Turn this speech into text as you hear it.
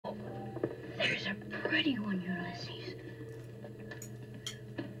pretty one, Ulysses.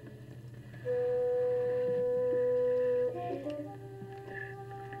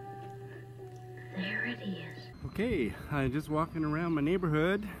 There it is. Okay, I'm just walking around my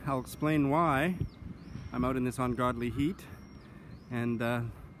neighborhood. I'll explain why I'm out in this ungodly heat. And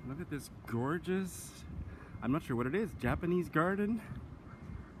look at this gorgeous, I'm not sure what it is, Japanese garden,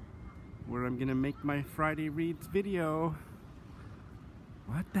 where I'm gonna make my Friday Reads video.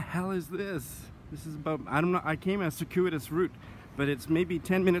 What the hell is this? This is about, I don't know, I came a circuitous route, but it's maybe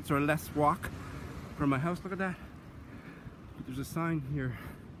 10 minutes or less walk from my house. Look at that. There's a sign here.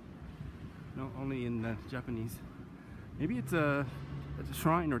 No, only in Japanese. Maybe it's a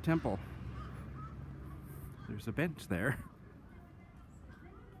shrine or temple. There's a bench there.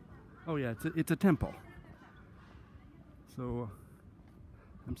 Oh yeah, it's a temple. So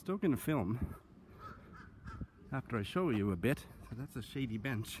I'm still gonna film after I show you a bit. So that's a shady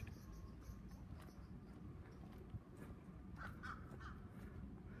bench.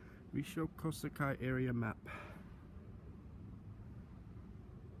 Risho Kosakai area map.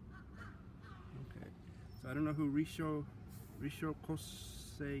 Okay, so I don't know who Risho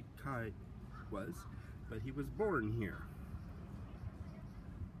Kosakai was, but he was born here.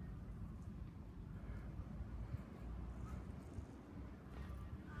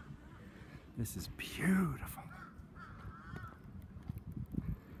 This is beautiful.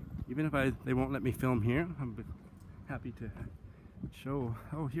 Even if they won't let me film here, I'm happy to show.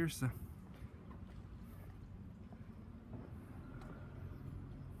 Oh, here's the.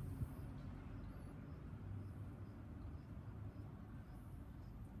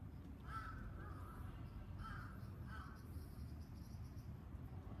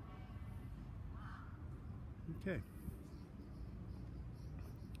 Okay.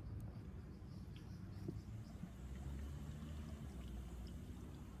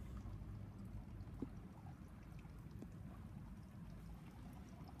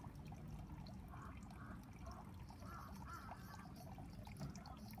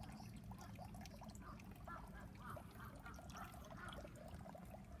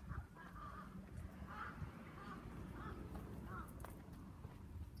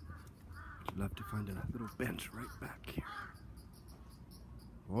 I'd love to find a little bench right back here.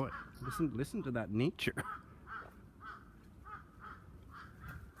 Boy, listen to that nature.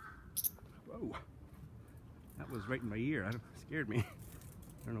 Whoa, that was right in my ear. It scared me.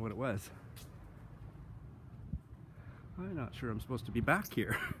 I don't know what it was. I'm not sure I'm supposed to be back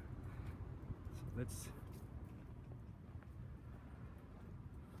here. So let's.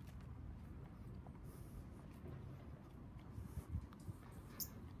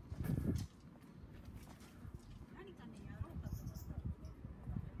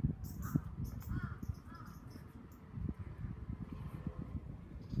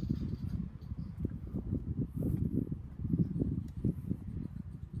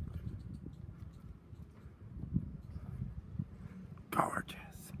 Gorgeous.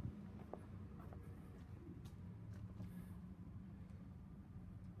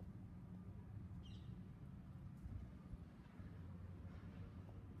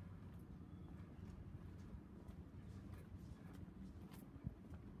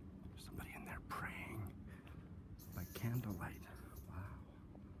 There's somebody in there praying by candlelight. Wow.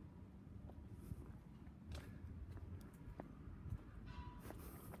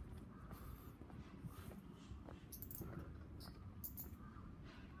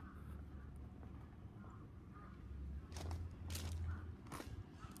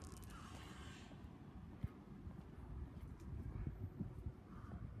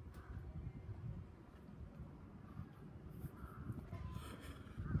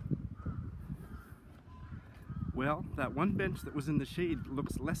 Well, that one bench that was in the shade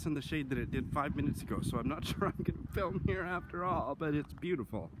looks less in the shade than it did 5 minutes ago, so I'm not sure I'm going to film here after all, but it's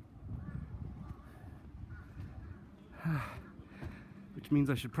beautiful. Which means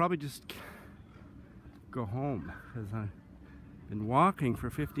I should probably just go home, because I've been walking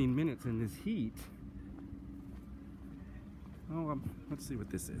for 15 minutes in this heat. Oh, let's see what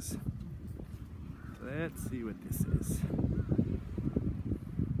this is. Let's see what this is.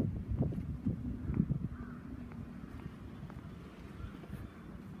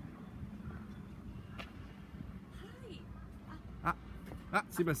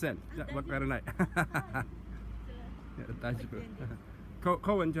すいません。じゃわからない。大丈夫。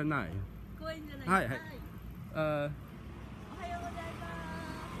公園じゃない。公園じゃない。はいはい。おはようございま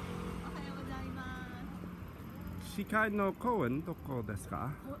す。おはようございます。近いの公園どこです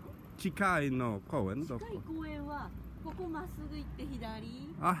か？近いの公園どこ？近い公園はここまっすぐ行って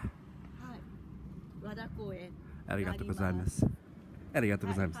左。あ。はい。和田公園。ありがとうございます。ありがとう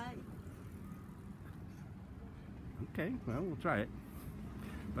ございます。Okay, well, we'll try it.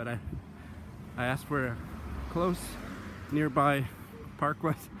 But I asked where a close nearby park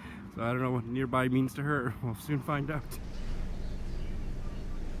was, so I don't know what nearby means to her. We'll soon find out.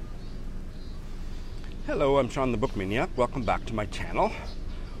 Hello, I'm Sean the Book Maniac. Welcome back to my channel.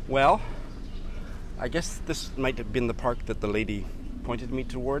 Well, I guess this might have been the park that the lady pointed me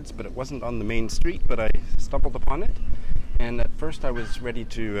towards, but it wasn't on the main street, but I stumbled upon it. And at first I was ready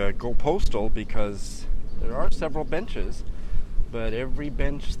to go postal because there are several benches, but every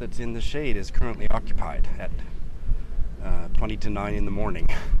bench that's in the shade is currently occupied at 20 to 9 in the morning.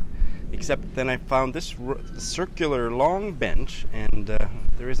 Except then I found this circular long bench, and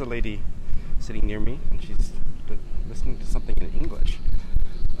there is a lady sitting near me, and she's listening to something in English.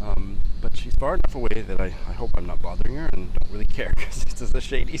 But she's far enough away that I hope I'm not bothering her, and don't really care because this is a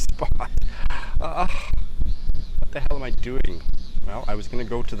shady spot. What the hell am I doing? Well, I was going to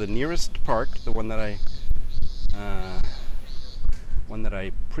go to the nearest park, the one that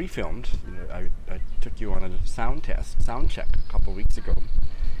I pre-filmed. You know, I took you on a sound check a couple weeks ago.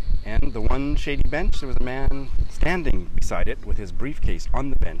 And the one shady bench, there was a man standing beside it with his briefcase on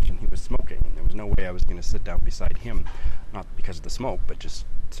the bench, and he was smoking. And there was no way I was going to sit down beside him, not because of the smoke, but just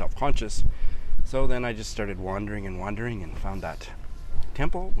self-conscious. So then I just started wandering and found that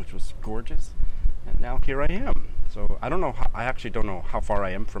temple, which was gorgeous. And now here I am. So I actually don't know how far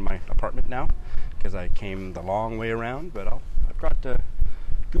I am from my apartment now, because I came the long way around, but I've got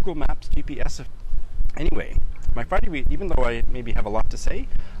Google Maps, GPS. Anyway, my Friday week, even though I maybe have a lot to say,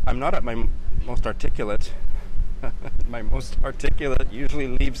 I'm not at my most articulate. My most articulate usually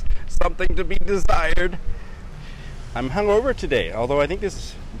leaves something to be desired. I'm hungover today, although I think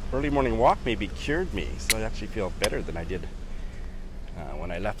this early morning walk maybe cured me, so I actually feel better than I did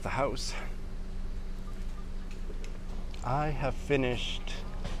when I left the house. I have finished,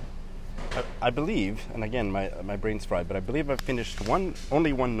 I believe, and again my brain's fried, but I believe I've finished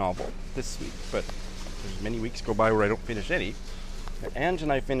only one novel this week, but there's many weeks go by where I don't finish any. Ange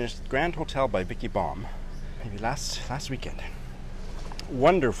and I finished Grand Hotel by Vicky Baum, maybe last weekend.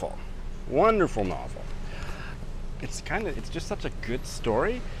 Wonderful novel. It's just such a good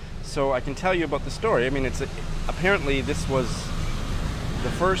story. So I can tell you about the story. I mean, apparently this was the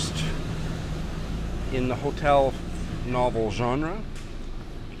first in the hotel novel genre,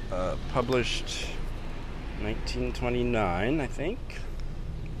 published 1929, I think.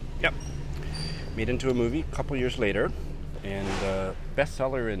 Yep. Made into a movie a couple years later, and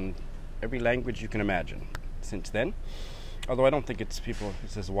bestseller in every language you can imagine since then. Although I don't think it's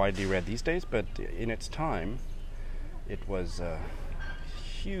as widely read these days, but in its time, it was a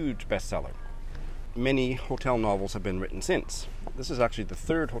huge bestseller. Many hotel novels have been written since. This is actually the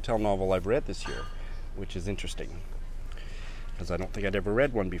third hotel novel I've read this year, which is interesting, because I don't think I'd ever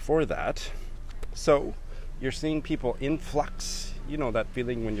read one before that. So you're seeing people in flux. You know that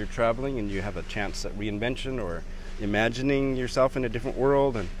feeling when you're traveling and you have a chance at reinvention or imagining yourself in a different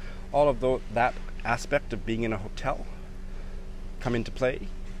world, and all of that aspect of being in a hotel come into play.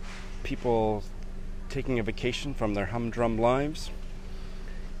 People taking a vacation from their humdrum lives,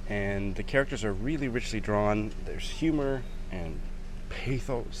 and the characters are really richly drawn. There's humor and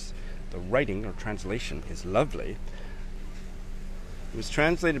pathos. The writing or translation is lovely. It was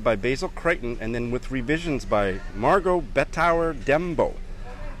translated by Basil Crichton and then with revisions by Margot Betauer Dembo.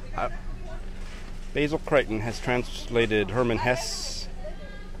 Basil Crichton has translated Hermann Hesse,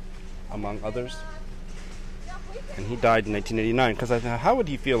 among others. And he died in 1989, because I thought, how would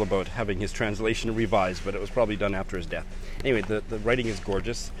he feel about having his translation revised? But it was probably done after his death. Anyway, the writing is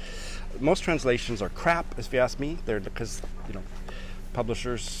gorgeous. Most translations are crap, if you ask me. They're because,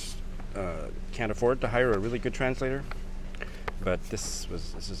 publishers can't afford to hire a really good translator. But this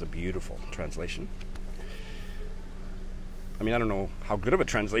is a beautiful translation. I mean, I don't know how good of a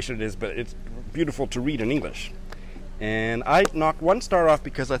translation it is, but it's beautiful to read in English. And I knocked 1 star off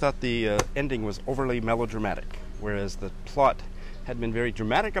because I thought the ending was overly melodramatic, whereas the plot had been very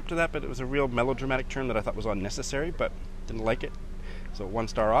dramatic up to that, but it was a real melodramatic turn that I thought was unnecessary, but didn't like it. So 1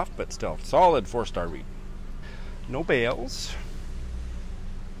 star off, but still solid 4-star read. No bails.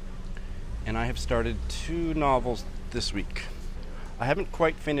 And I have started 2 novels this week. I haven't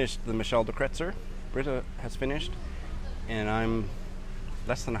quite finished the Michel de Kretzer. Britta has finished, and I'm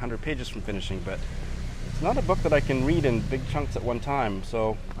less than 100 pages from finishing, but it's not a book that I can read in big chunks at one time,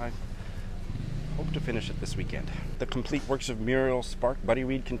 so I hope to finish it this weekend. The complete works of Muriel Spark Buddy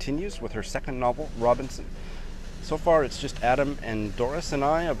Read continues with her second novel, Robinson. So far it's just Adam and Doris and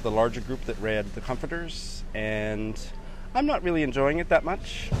I of the larger group that read The Comforters, and I'm not really enjoying it that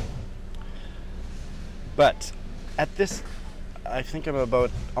much. But at this I think I'm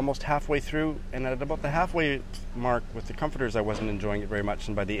about almost halfway through, and at about the halfway mark with the comforters, I wasn't enjoying it very much,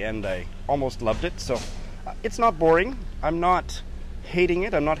 and by the end, I almost loved it. So it's not boring. I'm not hating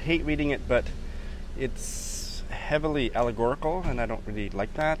it. I'm not hate reading it, but it's heavily allegorical, and I don't really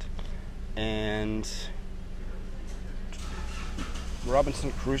like that. And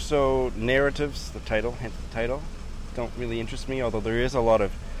Robinson Crusoe narratives, the title, hence the title, don't really interest me, although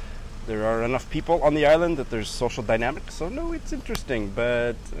there are enough people on the island that there's social dynamics, so no, it's interesting,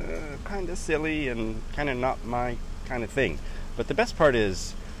 but kind of silly and kind of not my kind of thing. But the best part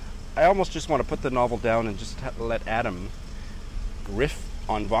is, I almost just want to put the novel down and just let Adam riff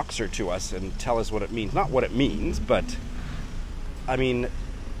on Voxer to us and tell us what it means. Not what it means, but, I mean,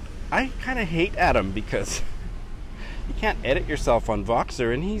 I kind of hate Adam because you can't edit yourself on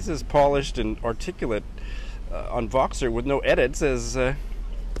Voxer, and he's as polished and articulate on Voxer with no edits as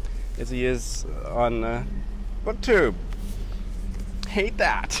he is on BookTube. Hate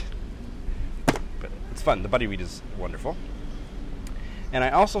that. But it's fun. The buddy read is wonderful. And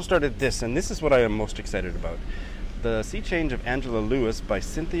I also started this, and this is what I am most excited about. The Sea Change of Angela Lewis by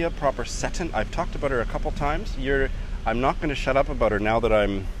Cynthia Proper Seton. I've talked about her a couple times. I'm not going to shut up about her now that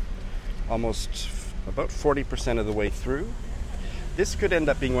I'm almost about 40% of the way through. This could end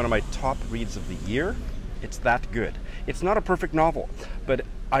up being one of my top reads of the year. It's that good. It's not a perfect novel, but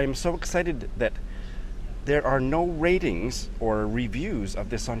I am so excited that there are no ratings or reviews of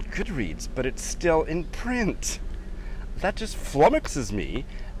this on Goodreads, but it's still in print. That just flummoxes me,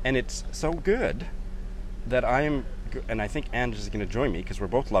 and it's so good that and I think Ange is going to join me because we're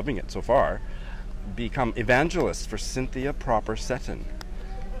both loving it so far, become evangelists for Cynthia Proper Seton.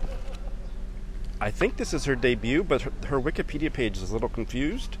 I think this is her debut, but her Wikipedia page is a little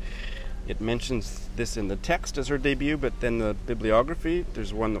confused. It mentions this in the text as her debut, but then the bibliography,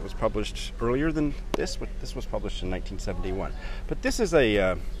 there's one that was published earlier than this. This was published in 1971. But this is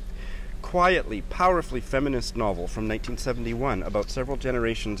a quietly, powerfully feminist novel from 1971 about several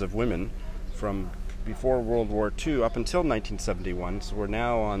generations of women from before World War II up until 1971. So we're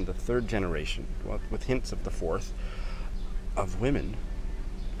now on the third generation, with hints of the fourth, of women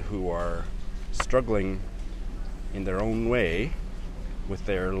who are struggling in their own way with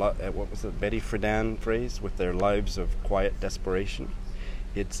their, what was the Betty Friedan phrase? With their lives of quiet desperation.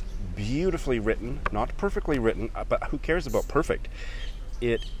 It's beautifully written, not perfectly written, but who cares about perfect?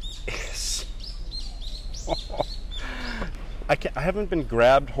 It is... I haven't been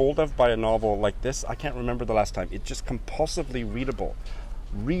grabbed hold of by a novel like this. I can't remember the last time. It's just compulsively readable,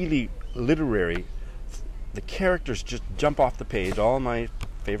 really literary. The characters just jump off the page. All my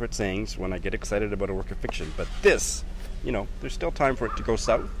favorite sayings when I get excited about a work of fiction. But this, there's still time for it to go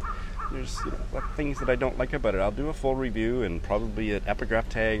south. There's things that I don't like about it. I'll do a full review and probably an epigraph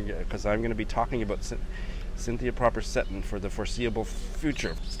tag because I'm going to be talking about Cynthia Proper Seton for the foreseeable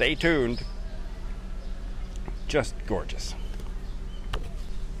future. Stay tuned. Just gorgeous.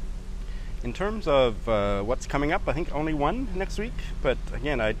 In terms of what's coming up, I think only one next week. But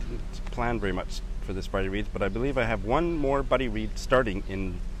again, I didn't plan very much for this Buddy Reads, but I believe I have one more Buddy Read starting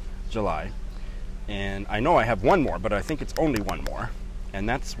in July. And I know I have one more, but I think it's only one more. And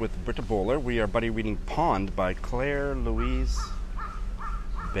that's with Britta Bowler. We are buddy reading Pond by Claire Louise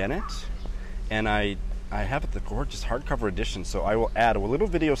Bennett. And I have the gorgeous hardcover edition, so I will add a little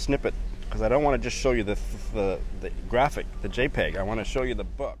video snippet because I don't want to just show you the graphic, the JPEG. I want to show you the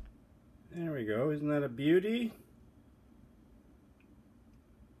book. There we go. Isn't that a beauty?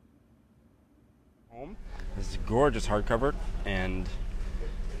 This is a gorgeous hardcover, and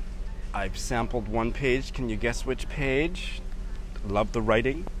I've sampled one page. Can you guess which page? Love the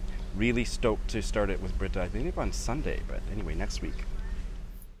writing. Really stoked to start it with Britta. I believe on Sunday, but anyway, next week.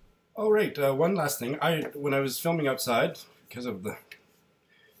 All right, one last thing. When I was filming outside, because of the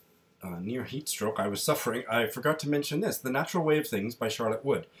near heat stroke I was suffering, I forgot to mention this, The Natural Way of Things by Charlotte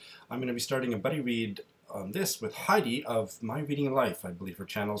Wood. I'm going to be starting a buddy read on this with Heidi of My Reading Life, I believe her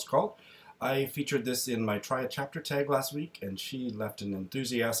channel is called. I featured this in my Try a Chapter tag last week, and she left an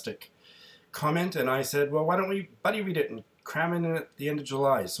enthusiastic comment, and I said, well, why don't we buddy read it and cram it in at the end of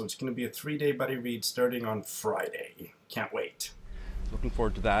July? So it's going to be a 3-day buddy read starting on Friday. Can't wait. Looking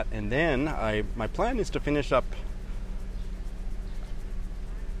forward to that. And then my plan is to finish up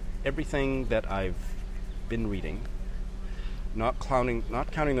everything that I've been reading, not counting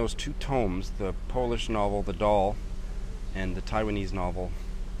those 2 tomes, the Polish novel, The Doll, and the Taiwanese novel,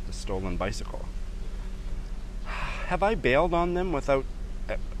 The Stolen Bicycle. Have I bailed on them without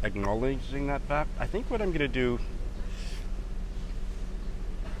acknowledging that fact? I think what I'm going to do,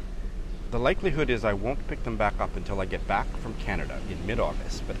 the likelihood is I won't pick them back up until I get back from Canada in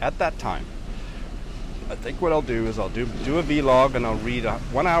mid-August. But at that time, I think what I'll do is I'll do a vlog, and I'll read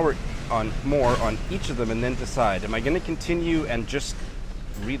 1 hour more on each of them, and then decide, am I going to continue and just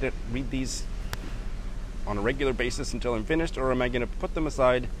read these on a regular basis until I'm finished, or am I going to put them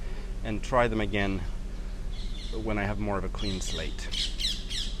aside and try them again when I have more of a clean slate?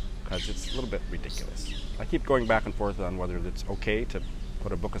 Because it's a little bit ridiculous. I keep going back and forth on whether it's okay to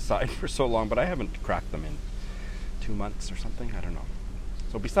put a book aside for so long, but I haven't cracked them in 2 months or something. I don't know.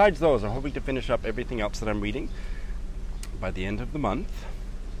 So besides those, I'm hoping to finish up everything else that I'm reading by the end of the month,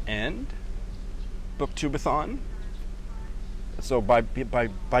 and Booktubeathon. So by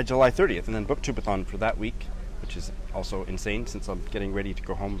July 30th, and then Booktubeathon for that week, which is also insane since I'm getting ready to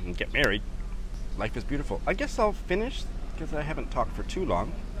go home and get married. Life is beautiful. I guess I'll finish because I haven't talked for too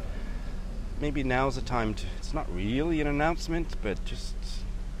long. Maybe now's the time to, it's not really an announcement, but just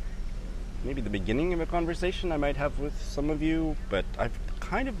maybe the beginning of a conversation I might have with some of you. But I've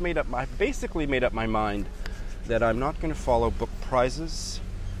basically made up my mind that I'm not going to follow book prizes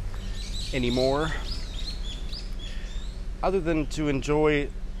anymore, other than to enjoy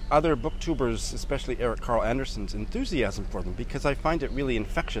other booktubers, especially Eric Carl Anderson's enthusiasm for them, because I find it really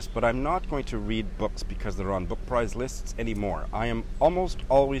infectious. But I'm not going to read books because they're on book prize lists anymore. I am almost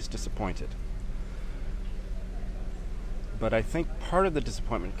always disappointed. But I think part of the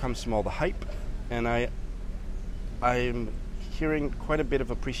disappointment comes from all the hype, and I'm hearing quite a bit of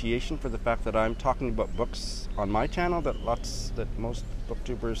appreciation for the fact that I'm talking about books on my channel that most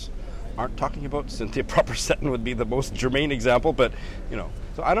booktubers aren't talking about. Cynthia Proper Setting would be the most germane example, but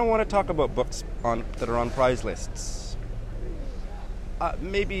so I don't want to talk about books that are on prize lists.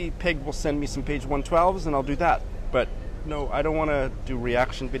 Maybe Peg will send me some page 112s and I'll do that, but no, I don't want to do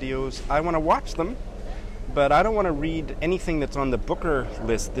reaction videos. I want to watch them, but I don't want to read anything that's on the Booker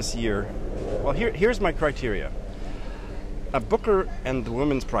list this year. Well, here's my criteria. A Booker and the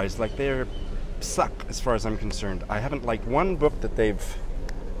Women's Prize, they suck as far as I'm concerned. I haven't liked one book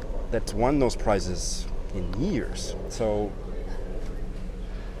that's won those prizes in years. So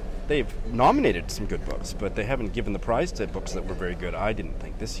they've nominated some good books, but they haven't given the prize to books that were very good. I didn't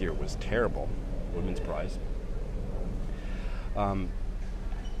think this year was terrible, Women's Prize.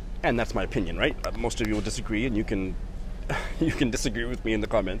 And that's my opinion, right? Most of you will disagree, and you can disagree with me in the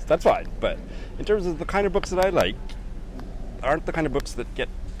comments. That's fine. But in terms of the kind of books that I like, aren't the kind of books that get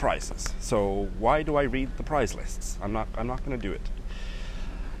prizes. So why do I read the prize lists? I'm not going to do it,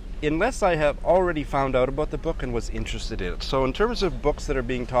 unless I have already found out about the book and was interested in it. So in terms of books that are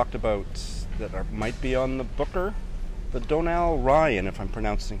being talked about that might be on the Booker, the Donal Ryan, if I'm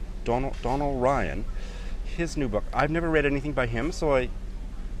pronouncing Donal Ryan, his new book. I've never read anything by him, so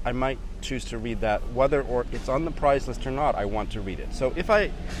I might choose to read that. Whether or it's on the prize list or not, I want to read it. So if I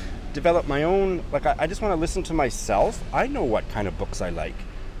develop my own, I just want to listen to myself, I know what kind of books I like.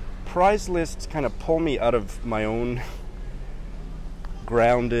 Prize lists kind of pull me out of my own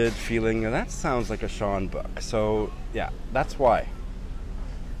grounded feeling. That sounds like a Sean book. So yeah, that's why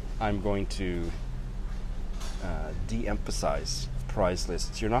I'm going to de-emphasize prize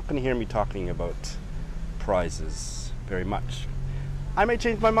lists. You're not going to hear me talking about prizes very much. I may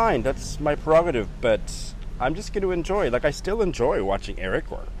change my mind, that's my prerogative, but I'm just going to enjoy. I still enjoy watching Eric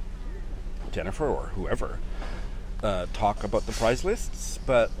or Jennifer or whoever talk about the prize lists,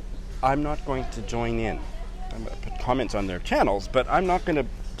 but I'm not going to join in. I'm going to put comments on their channels, but I'm not going to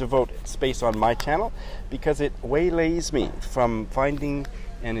devote space on my channel because it waylays me from finding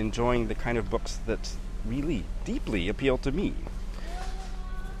and enjoying the kind of books that really deeply appeal to me.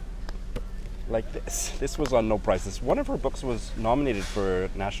 Like this. This was on no prizes. One of her books was nominated for a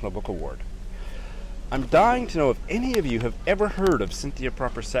National Book Award. I'm dying to know if any of you have ever heard of Cynthia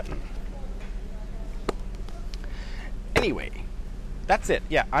Proper Setting. Anyway, that's it.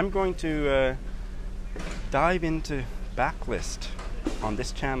 Yeah, I'm going to dive into backlist on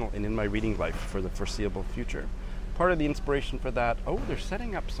this channel and in my reading life for the foreseeable future. Part of the inspiration for that, they're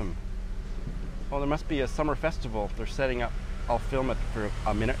setting up there must be a summer festival they're setting up. I'll film it for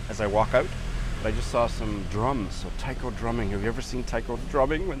a minute as I walk out. But I just saw some drums, so taiko drumming. Have you ever seen taiko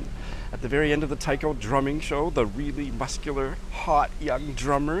drumming? When at the very end of the taiko drumming show, the really muscular, hot young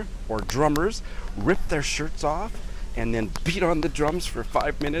drummer or drummers rip their shirts off and then beat on the drums for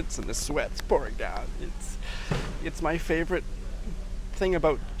 5 minutes and the sweat's pouring down. It's my favorite thing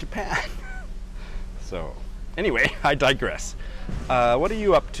about Japan. So anyway, I digress. What are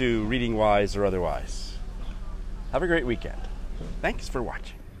you up to reading-wise or otherwise? Have a great weekend. Thanks for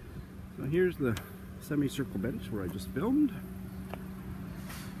watching. So here's the semicircle bench where I just filmed.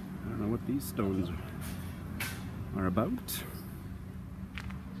 I don't know what these stones are about.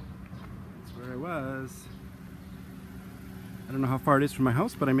 That's where I was. I don't know how far it is from my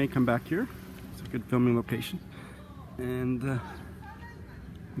house, but I may come back here. So Good filming location. And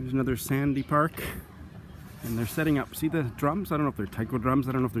there's another sandy park. And they're setting up, see the drums? I don't know if they're taiko drums.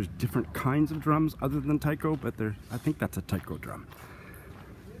 I don't know if there's different kinds of drums other than taiko, but I think that's a taiko drum.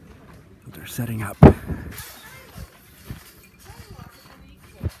 So they're setting up.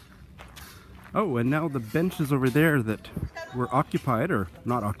 Oh, and now the benches over there that were occupied, or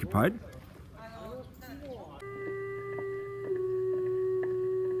not occupied,